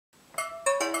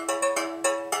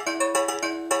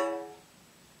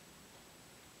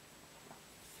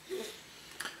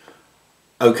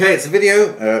Okay, it's a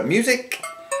video. Music.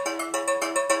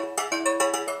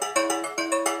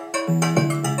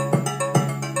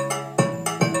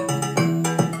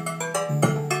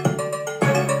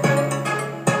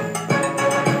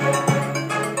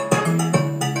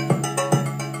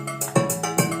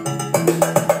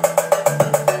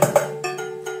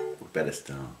 We better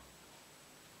start.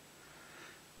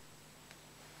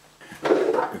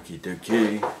 Okie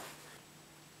dokie.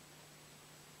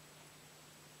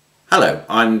 Hello,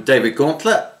 I'm David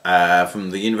Gauntlett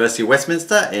from the University of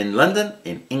Westminster in London,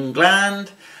 in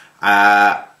England.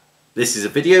 This is a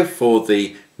video for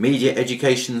the Media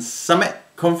Education Summit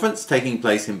conference taking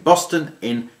place in Boston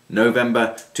in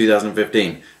November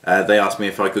 2015. They asked me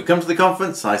if I could come to the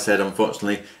conference. I said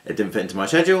unfortunately it didn't fit into my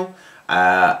schedule.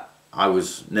 I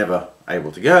was never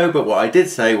able to go, but what I did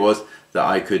say was that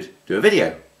I could do a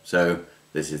video. So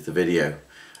this is the video.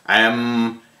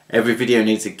 Every video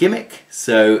needs a gimmick,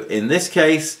 so in this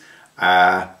case,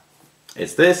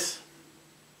 it's this.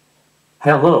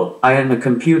 Hello, I am a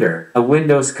computer, a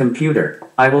Windows computer.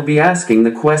 I will be asking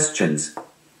the questions.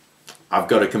 I've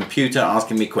got a computer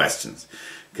asking me questions,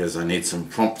 because I need some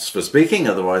prompts for speaking,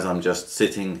 otherwise I'm just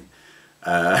sitting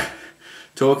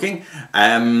talking.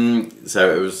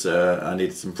 So it was, I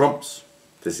needed some prompts.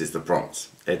 This is the prompts.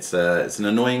 It's an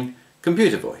annoying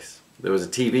computer voice. There was a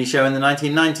TV show in the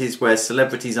 1990s where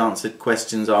celebrities answered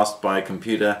questions asked by a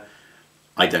computer.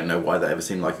 I don't know why that ever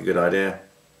seemed like a good idea.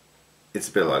 It's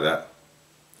a bit like that,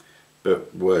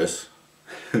 but worse.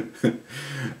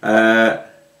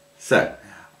 So,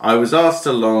 I was asked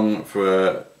along for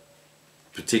a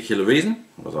particular reason.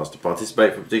 I was asked to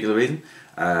participate for a particular reason,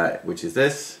 which is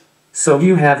this. So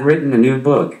you have written a new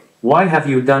book. Why have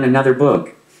you done another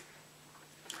book?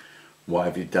 Why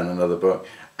have you done another book?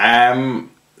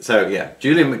 So yeah,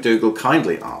 Julian McDougall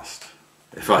kindly asked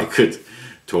if I could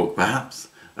talk perhaps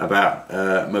about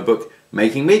my book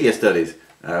Making Media Studies,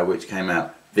 which came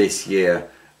out this year,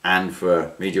 and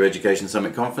for Media Education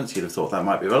Summit Conference you'd have thought that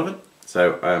might be relevant.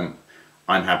 So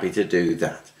I'm happy to do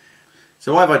that.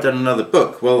 So why have I done another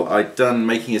book? Well, I'd done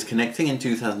Making is Connecting in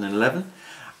 2011,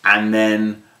 and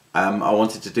then I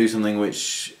wanted to do something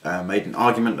which made an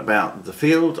argument about the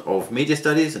field of media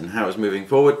studies and how it's moving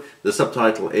forward. The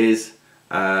subtitle is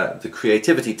the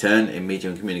creativity turn in media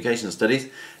and communication studies.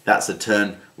 That's a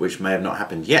turn which may have not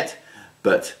happened yet,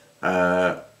 but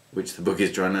which the book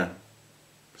is trying to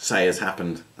say has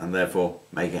happened and therefore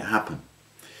make it happen.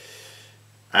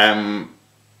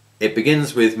 It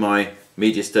begins with my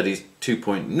Media Studies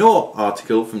 2.0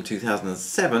 article from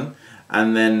 2007,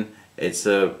 and then it's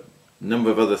a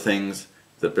number of other things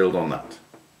that build on that.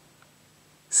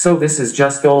 So this is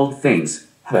just old things,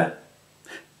 huh?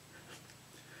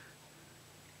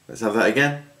 Let's have that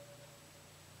again.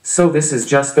 So this is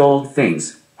just old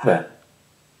things, huh?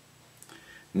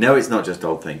 No, it's not just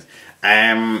old things.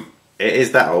 It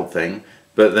is that old thing,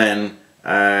 but then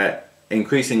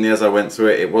increasingly as I went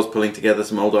through it, it was pulling together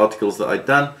some old articles that I'd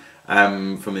done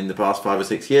from in the past 5 or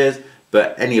 6 years,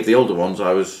 but any of the older ones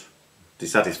I was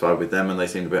dissatisfied with them and they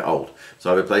seemed a bit old.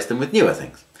 So I replaced them with newer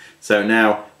things. So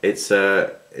now it's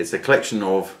a collection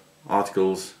of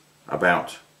articles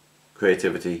about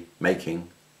creativity, making,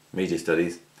 media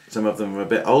studies. Some of them are a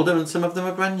bit older and some of them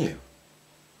are brand new.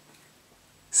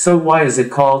 So why is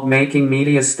it called Making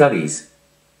Media Studies?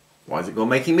 Why is it called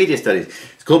Making Media Studies?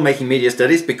 It's called Making Media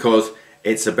Studies because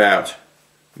it's about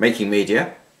making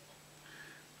media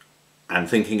and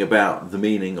thinking about the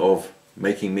meaning of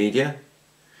making media.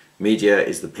 Media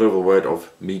is the plural word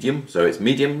of medium, so it's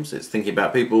mediums. It's thinking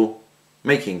about people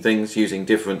making things using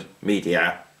different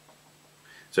media.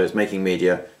 So it's making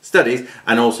media studies,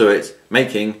 and also it's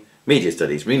making media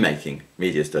studies, remaking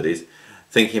media studies,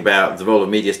 thinking about the role of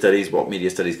media studies, what media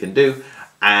studies can do,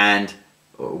 and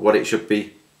what it should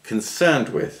be concerned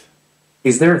with.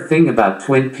 Is there a thing about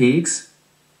Twin Peaks?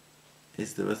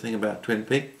 Is there a thing about Twin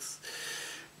Peaks?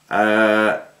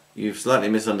 You've slightly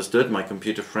misunderstood, my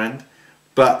computer friend,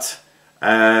 but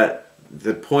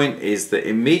the point is that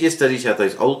in media studies you have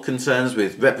those old concerns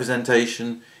with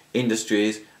representation,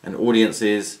 industries and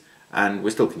audiences, and we're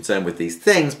still concerned with these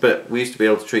things, but we used to be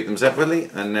able to treat them separately,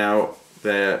 and now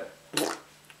they're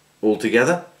all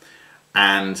together,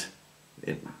 and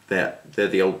they're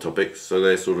the old topics, so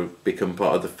they sort of become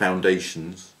part of the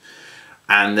foundations.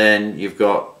 And then you've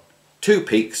got two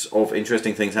peaks of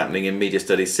interesting things happening in media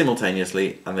studies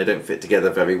simultaneously, and they don't fit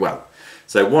together very well.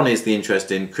 So one is the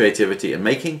interest in creativity and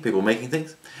making, people making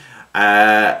things.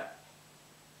 The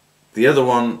other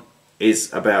one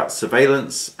is about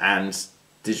surveillance and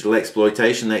digital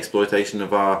exploitation, the exploitation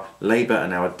of our labour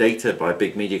and our data by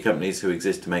big media companies who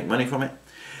exist to make money from it.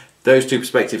 those two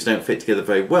perspectives don't fit together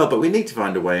very well, but we need to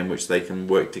find a way in which they can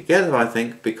work together, I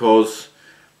think, because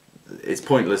it's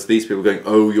pointless these people going,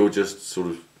 oh, you're just sort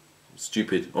of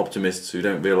stupid optimists who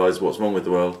don't realise what's wrong with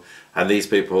the world, and these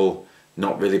people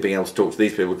not really being able to talk to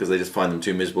these people because they just find them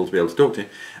too miserable to be able to talk to.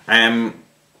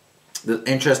 There's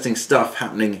interesting stuff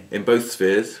happening in both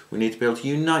spheres. We need to be able to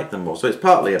unite them more. So it's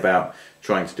partly about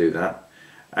trying to do that.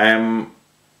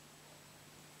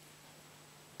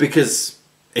 Because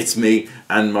it's me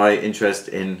and my interest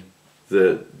in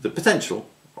the potential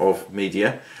of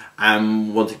media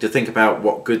and wanting to think about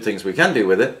what good things we can do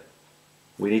with it.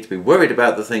 We need to be worried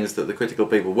about the things that the critical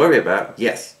people worry about,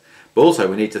 yes. But also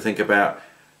we need to think about,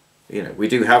 you know, we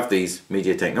do have these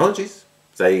media technologies.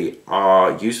 They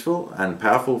are useful and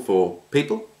powerful for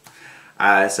people.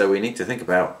 So we need to think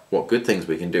about what good things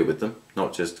we can do with them,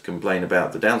 not just complain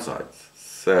about the downsides.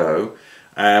 So,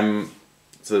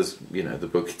 so you know, the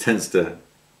book tends to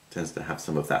have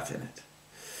some of that in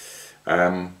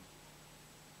it.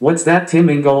 What's that Tim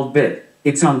Ingold bit?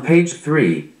 It's on page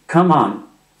 3. Come on.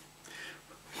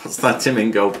 What's that Tim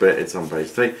Ingold bit? It's on page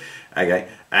 3. Okay.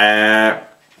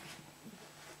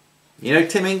 You know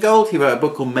Tim Ingold? He wrote a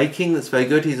book called Making that's very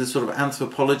good. He's a sort of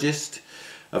anthropologist,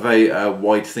 a very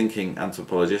wide-thinking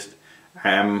anthropologist.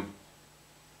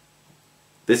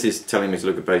 This is telling me to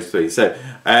look at page 3. So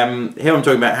here I'm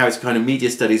talking about how it's kind of media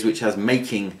studies which has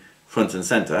making front and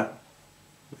centre.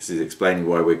 This is explaining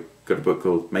why we've got a book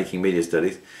called Making Media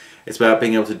Studies. It's about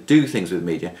being able to do things with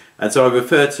media. And so I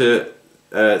refer to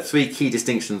 3 key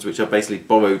distinctions which are basically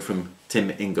borrowed from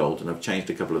Tim Ingold, and I've changed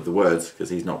a couple of the words because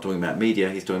he's not talking about media,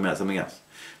 he's talking about something else.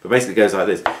 But basically it goes like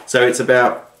this. So it's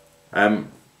about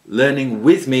learning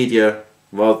with media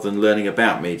rather than learning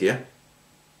about media.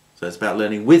 So it's about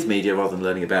learning with media rather than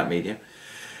learning about media.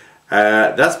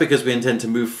 That's because we intend to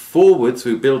move forward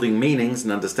through building meanings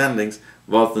and understandings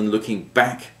rather than looking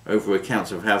back over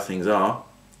accounts of how things are.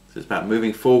 So it's about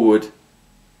moving forward,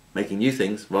 making new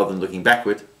things rather than looking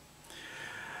backward.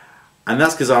 And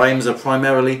that's because our aims are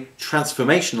primarily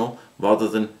transformational rather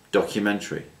than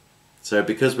documentary. So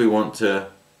because we want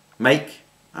to make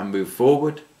and move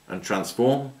forward and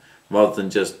transform rather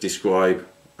than just describe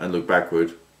and look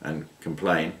backward and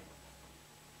complain,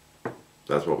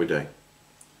 that's what we're doing.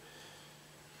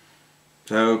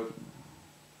 So,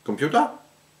 computer?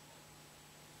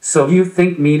 So you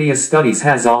think media studies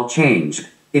has all changed?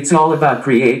 It's all about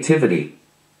creativity.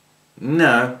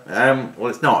 No, well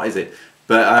it's not, is it?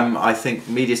 But I think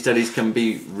media studies can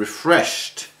be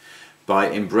refreshed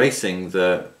by embracing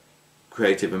the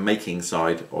creative and making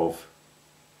side of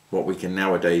what we can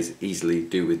nowadays easily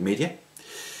do with media.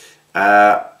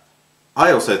 I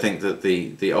also think that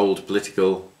the old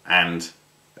political and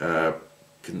the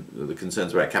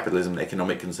concerns about capitalism,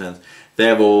 economic concerns,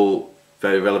 they're all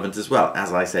very relevant as well.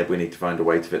 As I said, we need to find a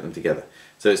way to fit them together.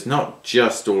 So it's not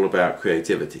just all about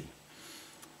creativity.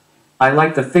 I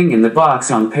like the thing in the box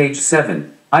on page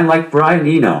 7. I like Brian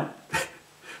Eno.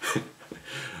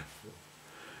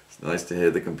 It's nice to hear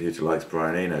the computer likes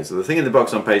Brian Eno. So the thing in the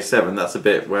box on page 7, that's a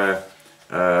bit where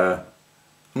I'm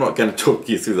not going to talk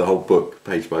you through the whole book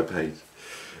page by page,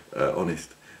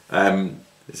 honest.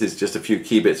 This is just a few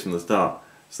key bits from the start.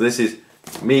 So this is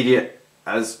media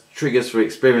as triggers for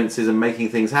experiences and making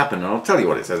things happen. And I'll tell you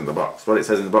what it says in the box. What it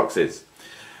says in the box is,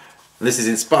 and this is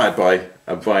inspired by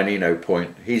a Brian Eno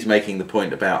point. He's making the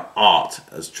point about art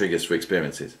as triggers for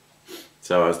experiences.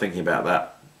 So I was thinking about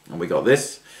that, and we got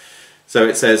this. So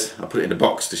it says, I'll put it in a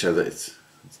box to show that it's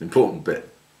an important bit.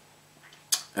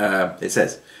 It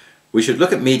says, we should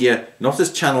look at media not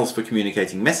as channels for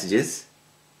communicating messages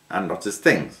and not as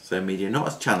things. So media not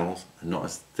as channels and not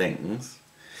as things.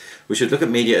 We should look at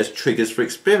media as triggers for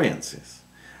experiences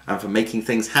and for making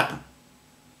things happen.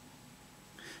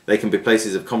 They can be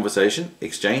places of conversation,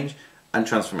 exchange, and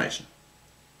transformation.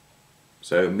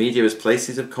 So media as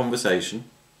places of conversation,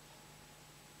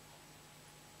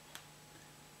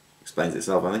 explains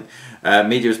itself, I think.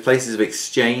 Media as places of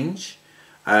exchange.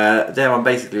 There I'm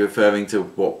basically referring to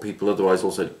what people otherwise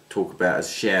also talk about as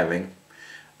sharing.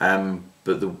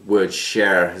 But the word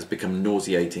share has become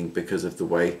nauseating because of the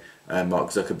way Mark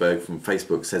Zuckerberg from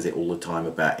Facebook says it all the time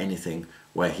about anything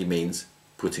where he means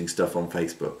putting stuff on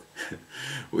Facebook,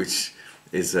 which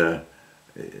is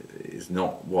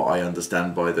not what I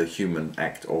understand by the human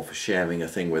act of sharing a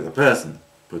thing with a person.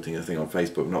 Putting a thing on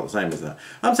Facebook, not the same as that.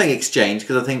 I'm saying exchange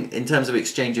because I think in terms of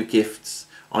exchange of gifts,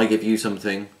 I give you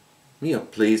something, you're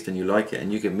pleased and you like it,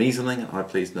 and you give me something, and I'm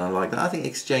pleased and I like that. I think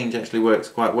exchange actually works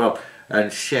quite well,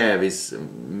 and share is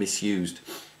misused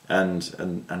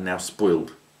and now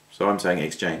spoiled. So I'm saying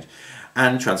exchange.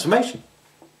 And transformation,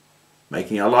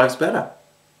 making our lives better.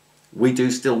 We do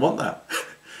still want that.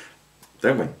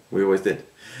 don't we? We always did.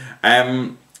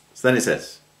 So then it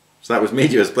says, so that was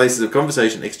media as places of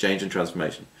conversation, exchange and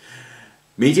transformation.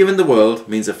 Media in the world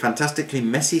means a fantastically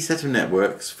messy set of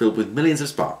networks filled with millions of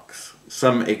sparks,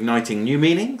 some igniting new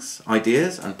meanings,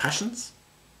 ideas and passions,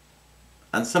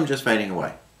 and some just fading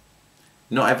away.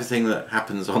 Not everything that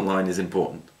happens online is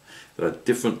important. There are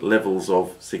different levels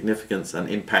of significance and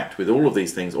impact with all of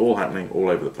these things all happening all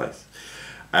over the place.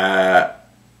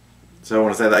 So I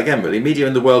want to say that again, really. Media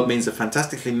in the world means a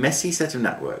fantastically messy set of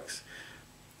networks.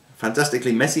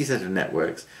 Fantastically messy set of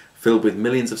networks filled with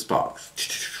millions of sparks.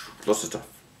 Lots of stuff.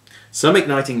 Some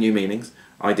igniting new meanings,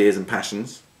 ideas and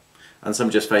passions, and some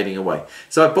just fading away.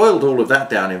 So I boiled all of that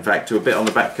down, in fact, to a bit on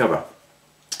the back cover,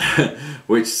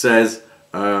 which says,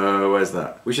 where's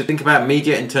that? We should think about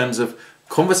media in terms of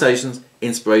conversations,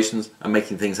 inspirations, and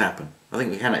making things happen. I think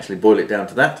we can actually boil it down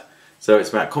to that. So it's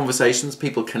about conversations,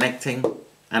 people connecting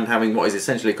and having what is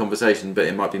essentially a conversation, but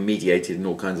it might be mediated in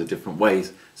all kinds of different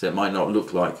ways. So it might not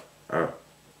look like a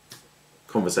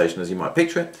conversation as you might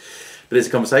picture it, but it's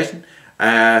a conversation.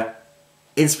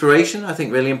 Inspiration, I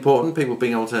think, really important. People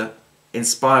being able to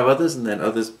inspire others, and then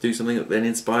others do something that then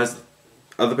inspires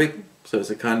other people. So it's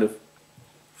a kind of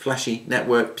flashy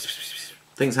network,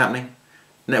 things happening,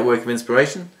 network of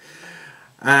inspiration,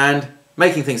 and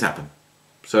making things happen.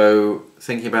 So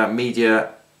thinking about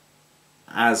media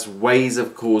as ways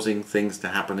of causing things to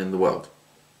happen in the world.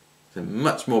 So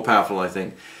much more powerful, I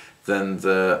think, than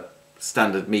the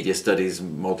standard media studies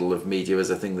model of media as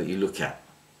a thing that you look at.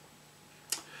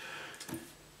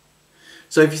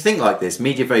 So if you think like this,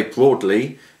 media very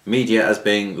broadly, media as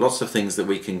being lots of things that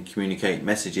we can communicate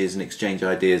messages and exchange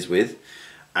ideas with,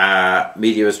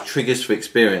 media as triggers for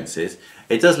experiences,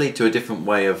 it does lead to a different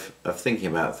way of thinking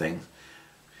about things.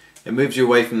 It moves you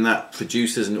away from that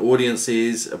producers and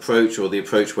audiences approach, or the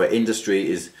approach where industry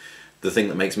is the thing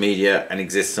that makes media and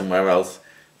exists somewhere else.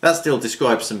 That still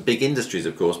describes some big industries,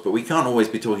 of course, but we can't always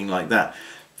be talking like that.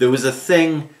 There was a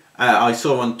thing I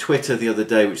saw on Twitter the other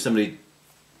day, which somebody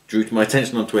drew to my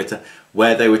attention on Twitter,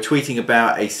 where they were tweeting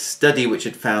about a study which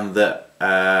had found that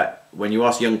when you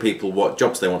ask young people what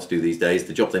jobs they want to do these days,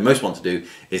 the job they most want to do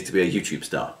is to be a YouTube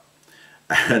star.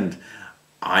 And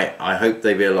I hope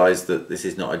they realise that this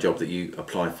is not a job that you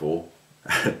apply for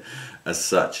as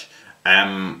such.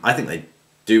 I think they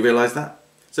do realise that.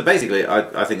 So basically,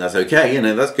 I think that's okay, you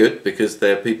know, that's good, because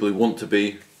they're people who want to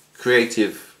be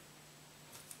creative.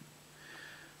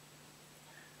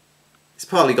 It's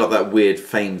partly got that weird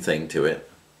fame thing to it,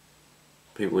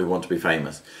 people who want to be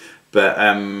famous. But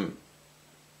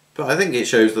I think it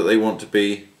shows that they want to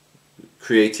be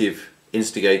creative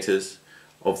instigators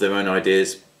of their own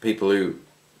ideas, people who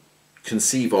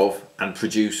conceive of and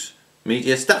produce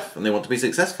media stuff, and they want to be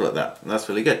successful at that, and that's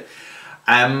really good.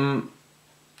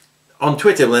 On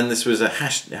Twitter, then, this was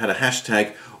had a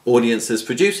hashtag audience as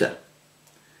producer,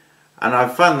 and I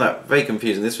found that very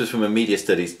confusing. This was from a media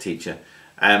studies teacher.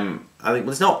 I think, well,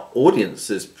 it's not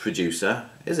audience as producer,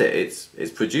 is it?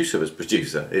 It's producer as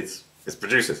producer. It's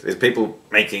producers. It's people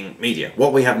making media.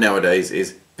 What we have nowadays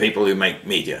is people who make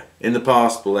media. In the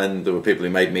past, well, then there were people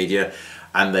who made media,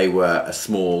 and they were a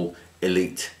small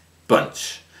elite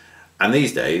bunch. And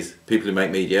these days, people who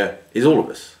make media is all of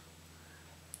us.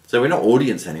 So we're not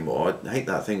audience anymore. I hate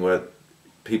that thing where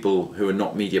people who are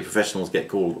not media professionals get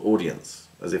called audience,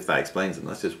 as if that explains them.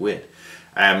 That's just weird.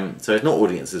 So it's not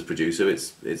audience as producer,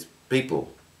 it's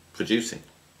people producing.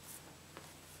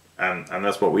 And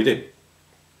that's what we do.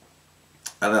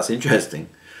 And that's interesting.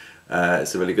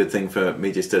 It's a really good thing for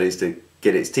media studies to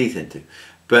get its teeth into.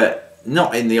 But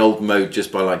not in the old mode,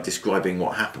 just by like describing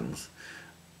what happens,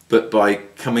 but by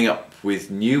coming up with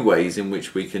new ways in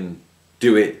which we can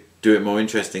do it more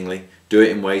interestingly, do it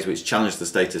in ways which challenge the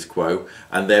status quo,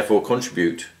 and therefore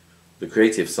contribute. The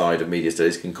creative side of media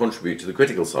studies can contribute to the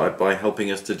critical side by helping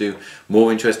us to do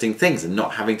more interesting things and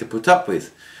not having to put up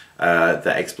with that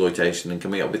exploitation, and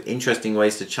coming up with interesting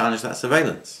ways to challenge that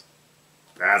surveillance.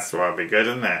 That's what would be good,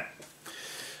 isn't it?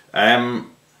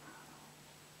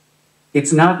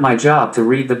 It's not my job to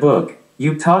read the book.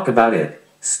 You talk about it.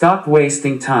 Stop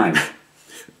wasting time.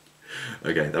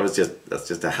 Okay, that's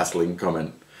just a hassling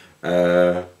comment.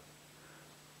 Let's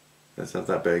have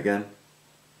that bit again.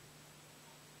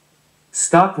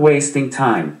 Stop wasting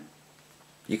time.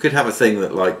 You could have a thing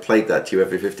that like played that to you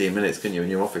every 15 minutes, couldn't you, in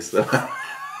your office though?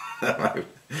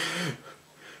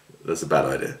 That's a bad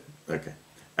idea. Okay.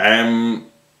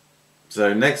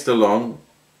 So next along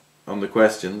on the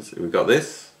questions, we've got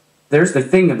this. There's the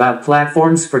thing about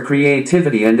platforms for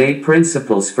creativity and 8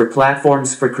 principles for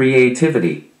platforms for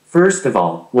creativity. First of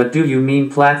all, what do you mean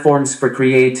platforms for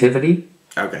creativity?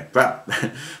 Okay,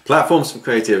 platforms for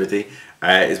creativity.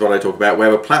 is what I talk about,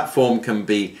 where a platform can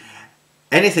be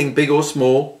anything big or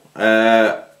small,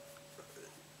 near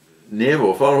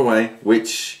or far away,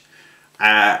 which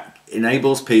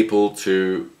enables people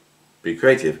to be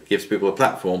creative, gives people a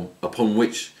platform upon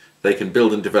which they can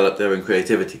build and develop their own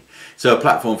creativity. So a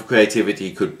platform for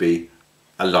creativity could be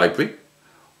a library,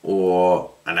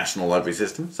 or a national library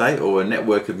system, say, or a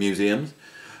network of museums,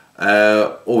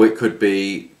 or it could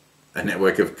be a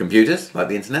network of computers, like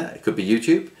the internet. It could be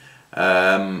YouTube.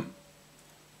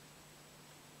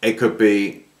 It could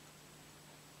be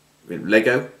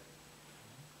Lego.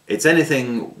 It's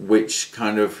anything which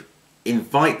kind of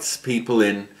invites people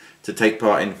in to take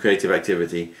part in creative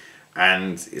activity,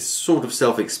 and is sort of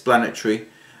self-explanatory.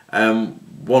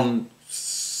 One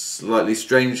slightly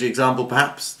strange example,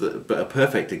 perhaps, but a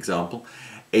perfect example,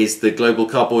 is the Global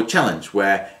Cardboard Challenge,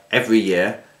 where every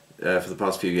year, for the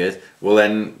past few years,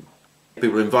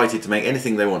 people are invited to make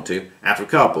anything they want to out of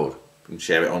cardboard and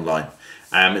share it online.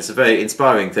 It's a very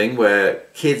inspiring thing where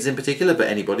kids in particular, but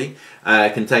anybody,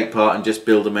 can take part and just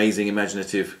build amazing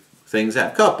imaginative things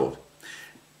out of cardboard.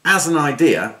 As an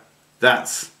idea,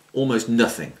 that's almost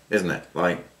nothing, isn't it?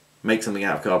 Like, make something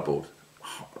out of cardboard.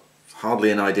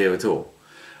 Hardly an idea at all.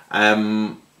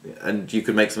 And you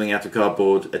could make something out of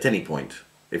cardboard at any point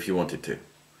if you wanted to.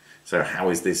 So how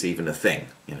is this even a thing?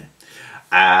 You know,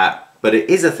 but it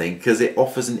is a thing because it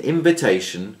offers an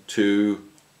invitation to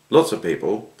lots of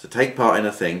people to take part in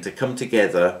a thing, to come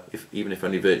together, even if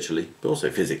only virtually, but also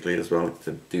physically as well,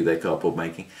 to do their cardboard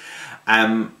making.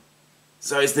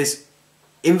 So it's this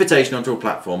invitation onto a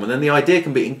platform, and then the idea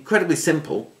can be incredibly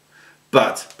simple,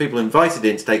 but people are invited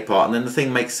in to take part, and then the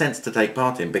thing makes sense to take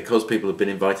part in because people have been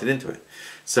invited into it.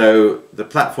 So the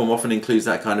platform often includes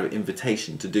that kind of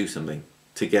invitation to do something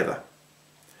together.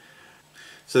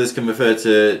 So this can refer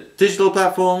to digital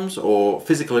platforms or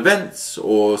physical events,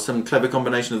 or some clever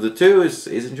combination of the two is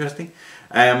interesting.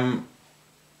 And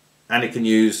it can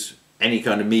use any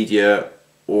kind of media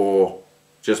or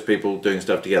just people doing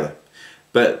stuff together.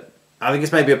 But I think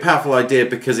it's maybe a powerful idea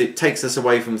because it takes us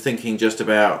away from thinking just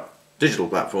about digital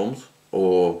platforms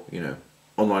or, you know,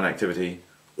 online activity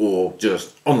or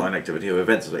just online activity or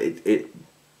events. It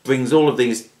brings all of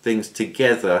these things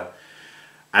together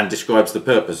and describes the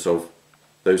purpose of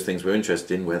those things we're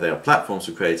interested in, where they are platforms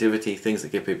for creativity, things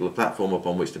that give people a platform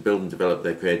upon which to build and develop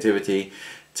their creativity,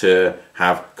 to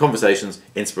have conversations,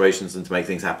 inspirations, and to make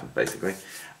things happen, basically.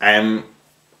 And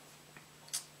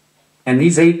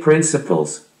these 8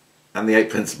 principles. And the 8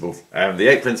 principles. The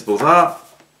 8 principles are...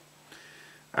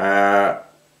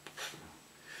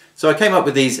 so I came up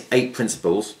with these 8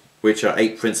 principles, which are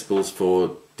 8 principles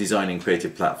for designing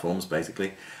creative platforms,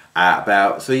 basically,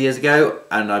 about 3 years ago,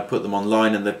 and I put them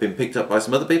online and they've been picked up by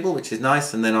some other people, which is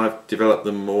nice, and then I've developed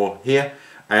them more here.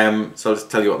 So I'll just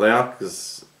tell you what they are,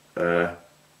 because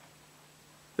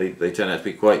they turn out to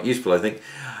be quite useful, I think.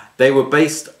 They were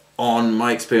based on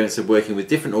my experience of working with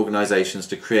different organisations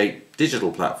to create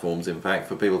digital platforms, in fact,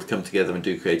 for people to come together and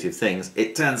do creative things.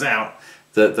 It turns out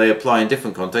that they apply in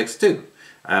different contexts too.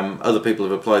 Other people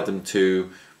have applied them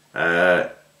to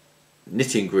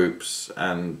knitting groups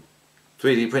and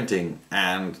 3D printing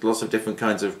and lots of different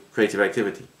kinds of creative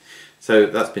activity. So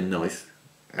that's been nice.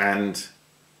 And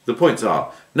the points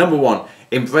are, number 1,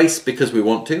 embrace because we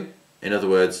want to. In other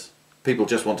words, people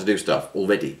just want to do stuff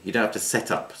already. You don't have to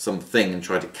set up something and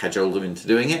try to cajole them into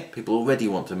doing it. People already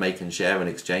want to make and share and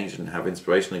exchange and have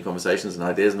inspirational conversations and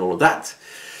ideas and all of that.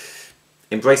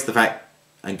 Embrace the fact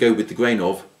and go with the grain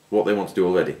of what they want to do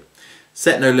already.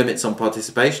 Set no limits on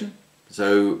participation.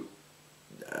 So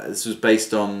this was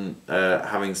based on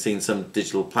having seen some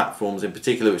digital platforms in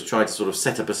particular which try to sort of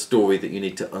set up a story that you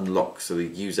need to unlock, so the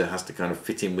user has to kind of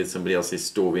fit in with somebody else's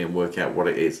story and work out what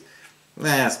it is. Nah,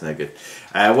 that's no good.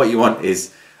 What you want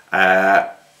is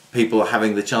people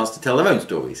having the chance to tell their own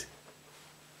stories.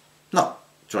 Not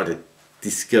try to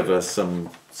discover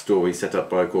some story set up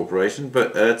by a corporation,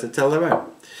 but to tell their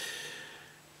own.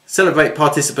 Celebrate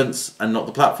participants and not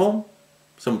the platform.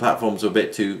 Some platforms are a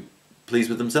bit too pleased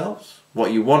with themselves.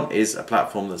 What you want is a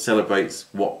platform that celebrates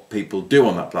what people do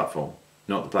on that platform,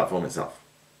 not the platform itself.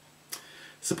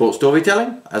 Support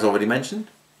storytelling, as already mentioned.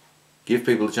 Give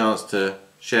people a chance to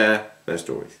share their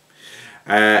stories.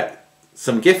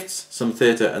 Some gifts, some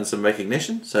theatre and some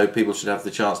recognition, so people should have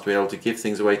the chance to be able to give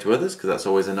things away to others, because that's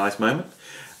always a nice moment.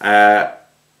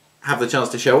 Have the chance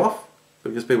to show off,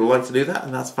 because people like to do that,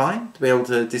 and that's fine, to be able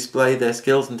to display their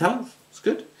skills and talents. It's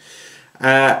good.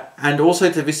 And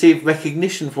also to receive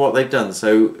recognition for what they've done.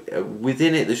 So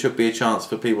within it there should be a chance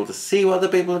for people to see what other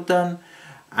people have done,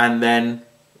 and then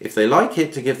if they like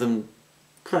it, to give them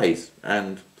praise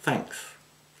and thanks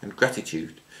and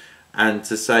gratitude. and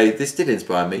to say, this did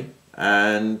inspire me,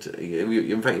 and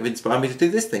in fact you've inspired me to do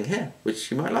this thing here, which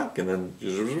you might like, and then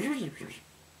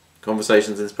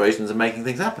conversations, inspirations, and making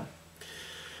things happen.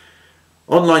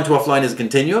 Online to offline is a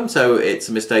continuum, so it's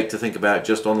a mistake to think about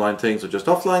just online things or just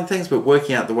offline things, but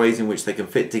working out the ways in which they can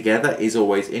fit together is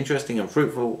always interesting and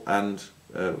fruitful, and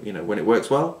when it works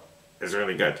well, it's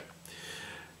really good.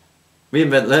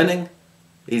 Reinvent learning,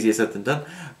 easier said than done,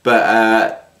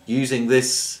 but using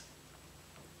this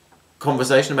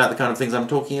conversation about the kind of things I'm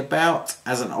talking about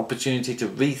as an opportunity to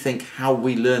rethink how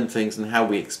we learn things and how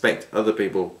we expect other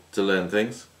people to learn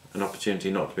things, an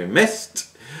opportunity not to be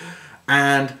missed,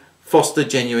 and foster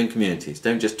genuine communities.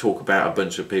 Don't just talk about a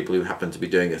bunch of people who happen to be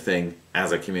doing a thing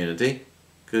as a community,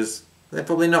 because they're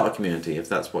probably not a community if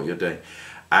that's what you're doing.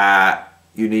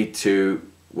 You need to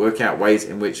work out ways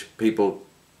in which people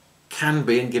can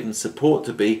be and given support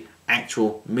to be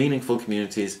actual meaningful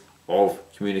communities of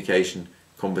communication,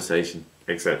 conversation,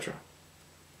 etc.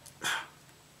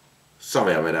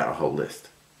 Sorry I read out a whole list.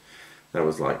 That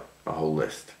was like a whole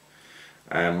list.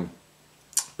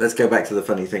 Let's go back to the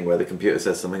funny thing where the computer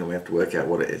says something and we have to work out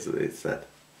what it is that it said.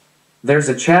 There's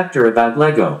a chapter about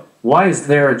Lego. Why is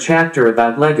there a chapter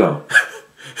about Lego?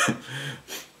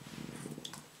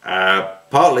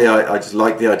 Partly I just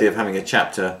like the idea of having a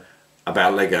chapter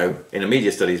about Lego in a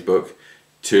media studies book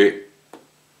to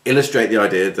illustrate the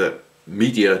idea that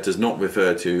media does not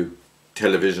refer to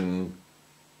television,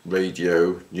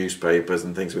 radio, newspapers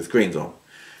and things with screens on.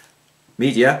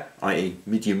 Media, i.e.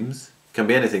 mediums, can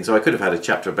be anything. So I could have had a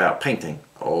chapter about painting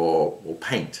or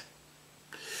paint.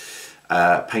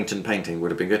 Paint and painting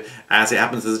would have been good. As it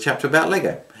happens, there's a chapter about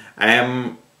Lego.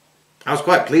 I was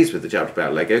quite pleased with the chapter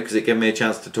about Lego because it gave me a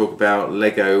chance to talk about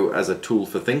Lego as a tool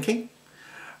for thinking,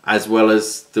 as well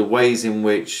as the ways in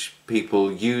which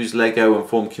people use Lego and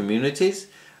form communities.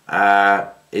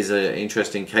 Is an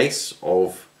interesting case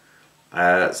of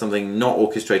something not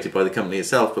orchestrated by the company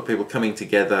itself, but people coming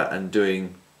together and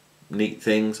doing neat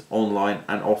things online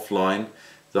and offline.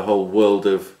 The whole world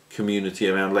of community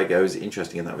around Lego is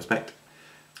interesting in that respect.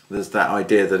 There's that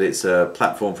idea that it's a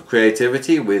platform for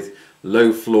creativity with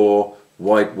low floor,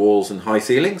 wide walls and high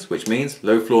ceilings, which means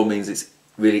low floor means it's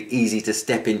really easy to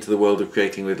step into the world of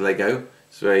creating with Lego.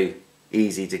 It's very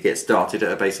easy to get started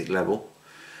at a basic level.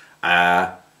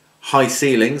 High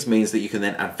ceilings means that you can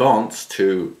then advance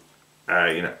to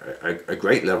a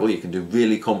great level. You can do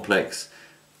really complex,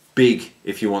 big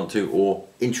if you want to, or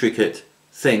intricate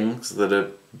things that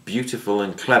are beautiful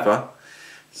and clever.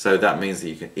 So that means that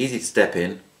you can easy to step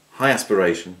in, high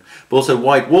aspiration, but also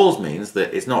wide walls means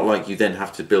that it's not like you then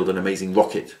have to build an amazing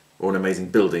rocket or an amazing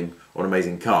building or an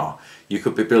amazing car. You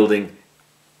could be building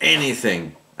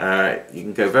anything. You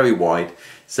can go very wide.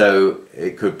 So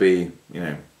it could be,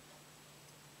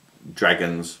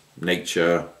 dragons,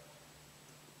 nature,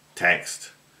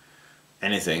 text,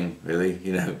 anything really,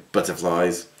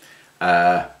 butterflies,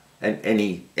 and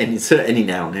any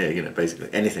noun here, basically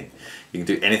anything. You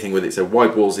can do anything with it. So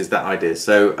wide walls is that idea.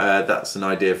 So that's an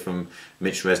idea from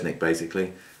Mitch Resnick,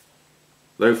 basically.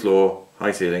 Low floor,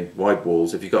 high ceiling, wide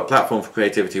walls. If you've got a platform for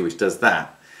creativity which does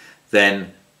that,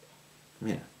 then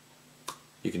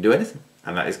you can do anything,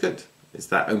 and that is good. It's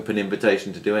that open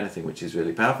invitation to do anything, which is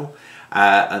really powerful.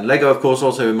 And Lego, of course,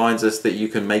 also reminds us that you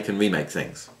can make and remake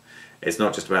things. It's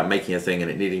not just about making a thing and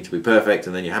it needing to be perfect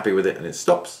and then you're happy with it and it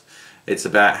stops. It's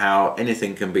about how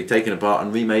anything can be taken apart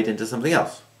and remade into something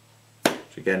else,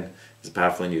 which again is a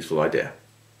powerful and useful idea.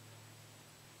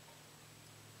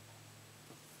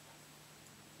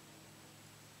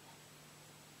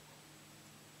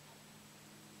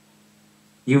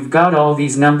 You've got all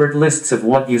these numbered lists of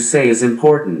what you say is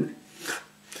important.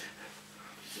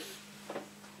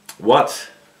 What?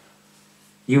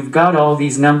 You've got all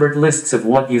these numbered lists of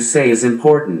what you say is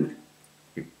important.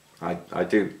 I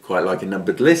do quite like a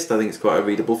numbered list. I think it's quite a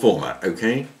readable format,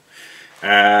 okay?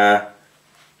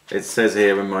 It says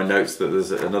here in my notes that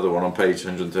there's another one on page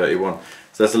 131.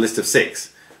 So that's a list of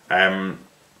 6. The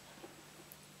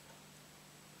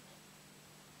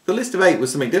list of 8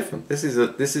 was something different. This is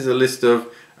a list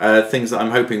of things that I'm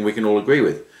hoping we can all agree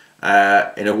with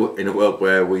in a world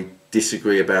where we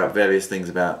disagree about various things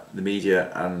about the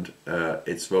media and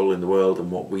its role in the world and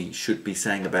what we should be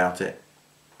saying about it.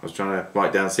 I was trying to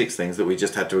write down 6 things that we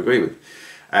just had to agree with.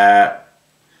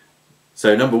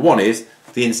 So number 1 is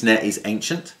the internet is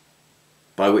ancient,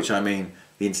 by which I mean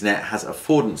the internet has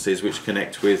affordances which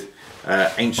connect with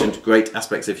ancient great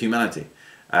aspects of humanity.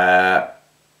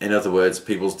 In other words,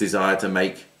 people's desire to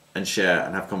make and share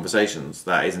and have conversations.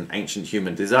 That is an ancient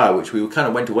human desire which we kind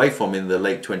of went away from in the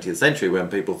late 20th century when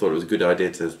people thought it was a good idea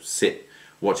to sit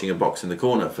watching a box in the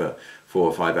corner for 4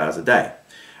 or 5 hours a day.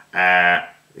 The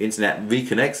internet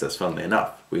reconnects us, funnily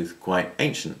enough, with quite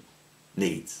ancient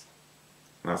needs.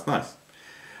 That's nice.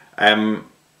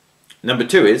 Number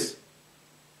 2 is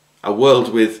a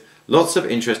world with lots of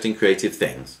interesting creative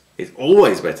things is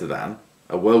always better than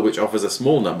a world which offers a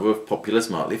small number of popular,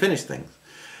 smartly finished things.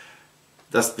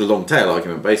 That's the long tail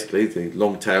argument, basically. The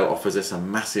long tail offers us a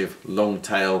massive long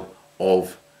tail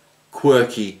of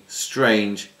quirky,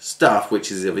 strange stuff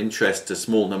which is of interest to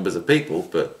small numbers of people,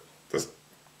 but there's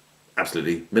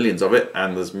absolutely millions of it,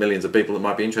 and there's millions of people that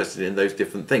might be interested in those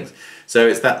different things. So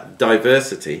it's that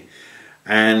diversity.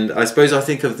 And I suppose I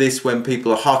think of this when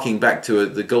people are harking back to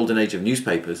the golden age of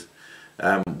newspapers,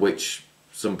 which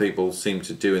some people seem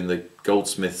to do in the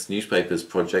Goldsmiths newspapers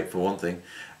project, for one thing,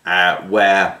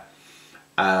 where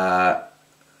they're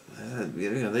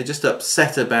just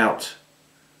upset about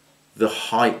the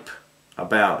hype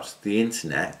about the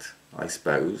internet, I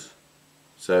suppose.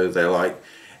 So they're like,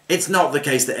 it's not the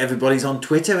case that everybody's on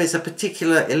Twitter, it's a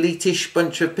particular elitish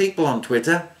bunch of people on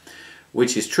Twitter,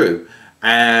 which is true.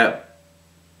 But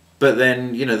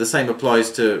then, the same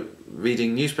applies to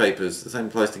reading newspapers, the same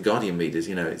applies to Guardian readers,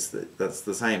 that's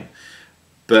the same.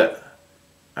 But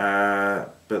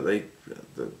they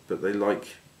like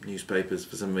newspapers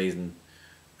for some reason,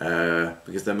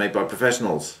 because they're made by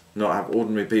professionals, not have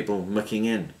ordinary people mucking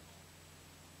in.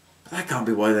 But that can't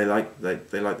be why they like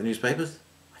the newspapers.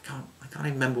 I can't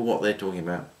even remember what they're talking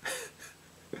about.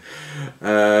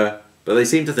 But they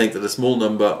seem to think that a small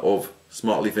number of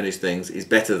smartly finished things is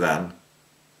better than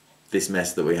this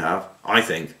mess that we have. I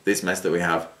think this mess that we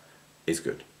have is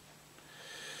good.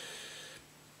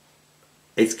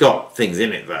 It's got things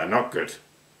in it that are not good.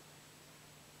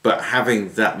 But having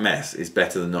that mess is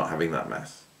better than not having that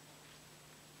mess.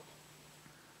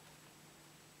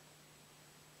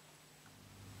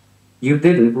 You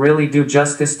didn't really do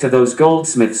justice to those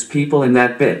Goldsmiths people in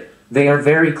that bit. They are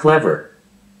very clever.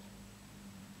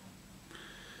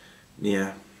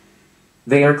 Yeah.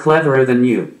 They are cleverer than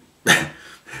you.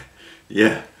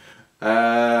 Yeah.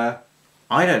 I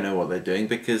don't know what they're doing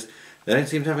because they don't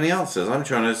seem to have any answers. I'm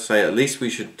trying to say at least we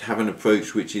should have an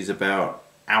approach which is about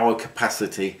our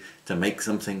capacity to make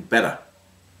something better.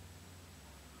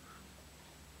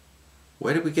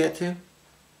 Where did we get to?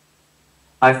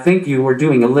 I think you were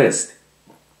doing a list.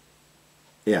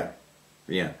 Yeah.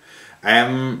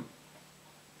 6-point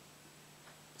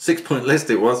list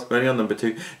it was, only on number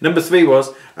 2. Number 3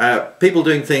 was people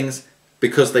doing things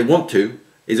because they want to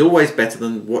is always better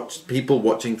than people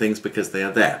watching things because they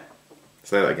are there.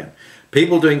 Say that again.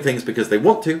 People doing things because they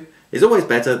want to is always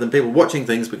better than people watching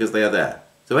things because they are there.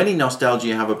 So any nostalgia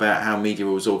you have about how media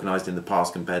was organised in the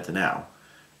past compared to now,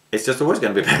 it's just always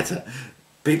going to be better.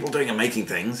 People doing and making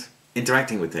things,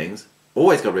 interacting with things,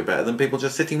 always got to be better than people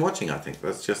just sitting watching, I think.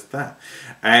 That's just that.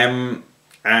 And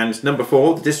number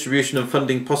 4, the distribution and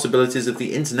funding possibilities of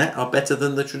the internet are better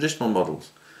than the traditional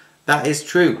models. That is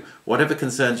true. Whatever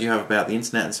concerns you have about the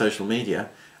internet and social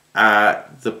media,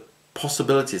 the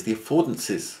possibilities, the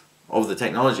affordances of the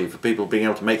technology for people being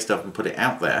able to make stuff and put it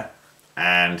out there,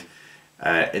 and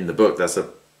in the book that's an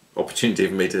opportunity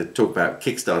for me to talk about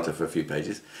Kickstarter for a few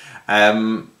pages,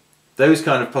 those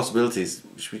kind of possibilities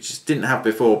which we just didn't have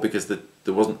before because there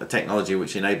wasn't a technology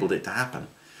which enabled it to happen,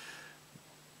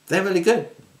 they're really good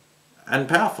and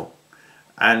powerful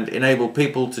and enable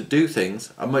people to do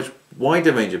things, a much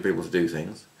wider range of people to do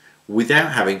things,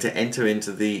 without having to enter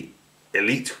into the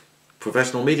elite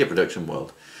professional media production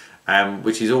world,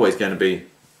 which is always going to be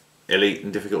elite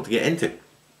and difficult to get into.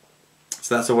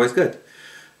 So that's always good.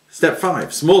 Step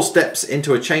 5. Small steps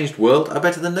into a changed world are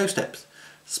better than no steps.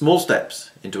 Small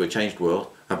steps into a changed world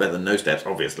are better than no steps,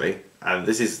 obviously. And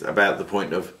this is about the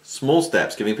point of small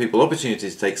steps, giving people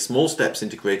opportunities to take small steps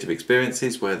into creative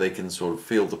experiences where they can sort of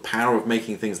feel the power of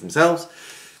making things themselves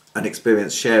and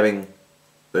experience sharing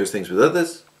those things with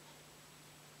others.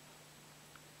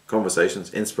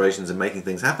 Conversations, inspirations, and making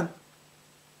things happen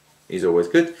is always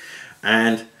good.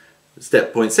 And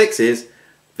step point 6 is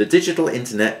the digital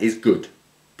internet is good,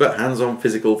 but hands-on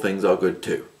physical things are good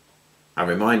too. A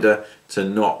reminder to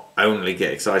not only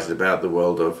get excited about the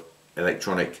world of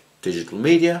electronic digital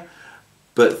media,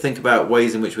 but think about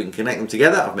ways in which we can connect them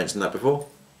together. I've mentioned that before.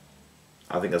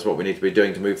 I think that's what we need to be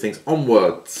doing to move things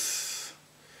onwards.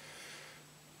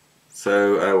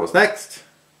 So what's next?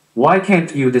 Why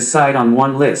can't you decide on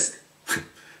one list?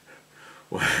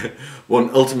 One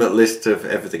ultimate list of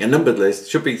everything. A numbered list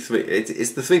should be 3.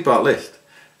 It's the 3-part list.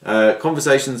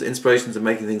 Conversations, inspirations, and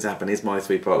making things happen is my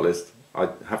 3-part list. I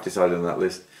have decided on that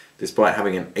list. despite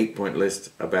having an 8-point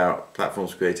list about platforms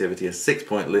for creativity, a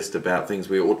 6-point list about things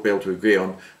we ought to be able to agree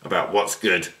on about what's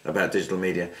good about digital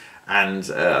media, and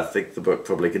I think the book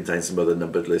probably contains some other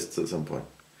numbered lists at some point.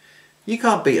 You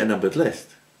can't beat a numbered list.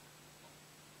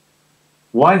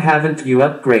 Why haven't you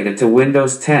upgraded to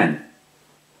Windows 10?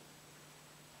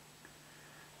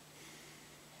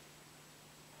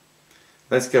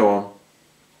 Let's go on.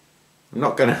 I'm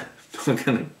not gonna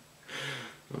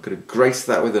grace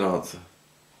that with an answer.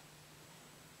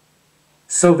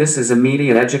 So this is a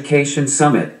media education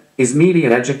summit. Is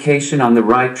media education on the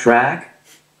right track?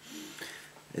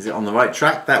 Is it on the right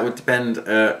track? That would depend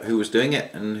who was doing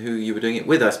it and who you were doing it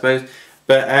with, I suppose.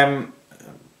 But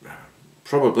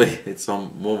probably it's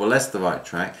on more or less the right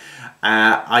track.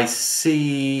 I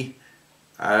see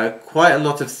quite a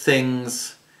lot of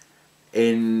things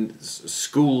in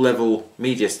school level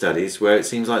media studies where it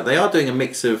seems like they are doing a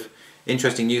mix of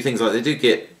interesting new things. Like they do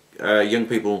get young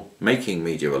people making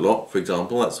media a lot, for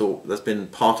example. That's been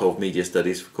part of media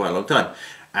studies for quite a long time,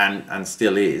 and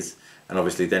still is. And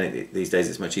obviously then these days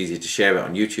it's much easier to share it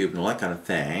on YouTube and all that kind of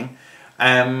thing.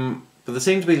 But there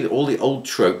seem to be all the old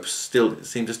tropes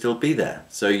seem to still be there.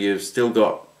 So you've still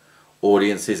got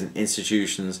audiences and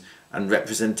institutions and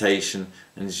representation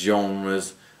and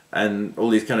genres and all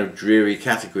these kind of dreary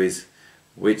categories,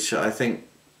 which I think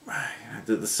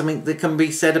there's something that can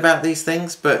be said about these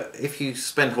things, but if you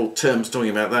spend whole terms talking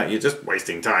about that, you're just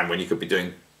wasting time when you could be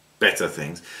doing better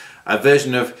things. A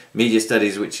version of media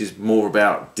studies which is more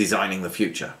about designing the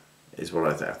future is what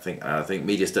I think. I think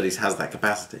media studies has that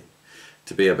capacity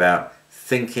to be about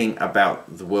thinking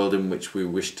about the world in which we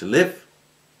wish to live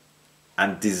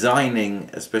and designing,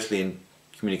 especially in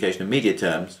communication and media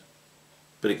terms.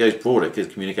 But it goes broader because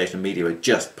communication and media are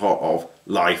just part of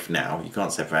life now. You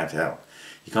can't separate out.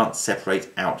 You can't separate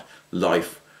out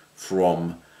life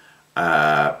from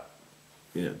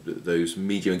those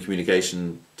media and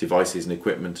communication devices and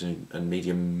equipment and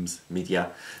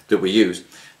media that we use.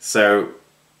 So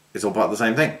it's all part of the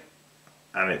same thing,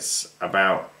 and it's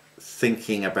about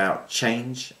thinking about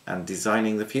change and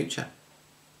designing the future.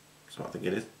 That's what I think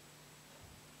it is.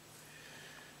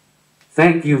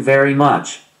 Thank you very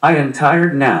much. I am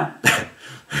tired now.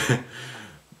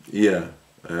 Yeah.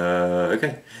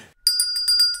 Okay.